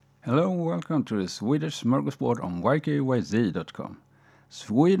Hello and welcome to the Swedish smorgasbord on ykyz.com.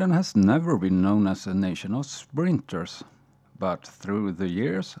 Sweden has never been known as a nation of sprinters, but through the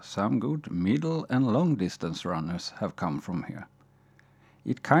years some good middle and long distance runners have come from here.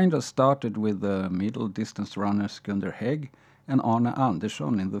 It kind of started with the middle distance runners Gunder Hägg and Arne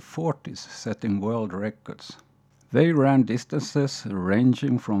Andersson in the 40s setting world records. They ran distances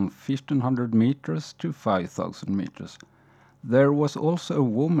ranging from 1500 meters to 5000 meters. There was also a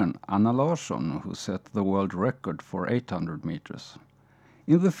woman, Anna Larsson, who set the world record for 800 meters.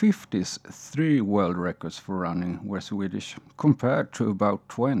 In the 50s, 3 world records for running were Swedish, compared to about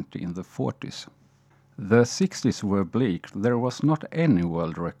 20 in the 40s. The 60s were bleak. There was not any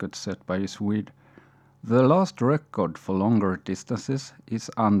world record set by a Swede. The last record for longer distances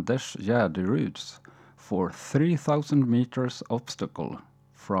is Anders Gärderud's for 3000 meters obstacle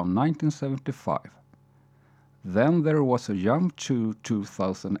from 1975. Then there was a jump to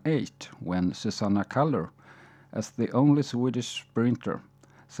 2008 when Susanna Kaller, as the only Swedish sprinter,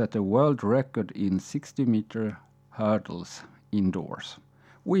 set a world record in 60-meter hurdles indoors,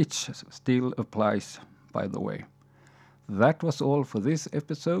 which still applies, by the way. That was all for this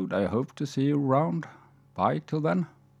episode. I hope to see you around. Bye till then.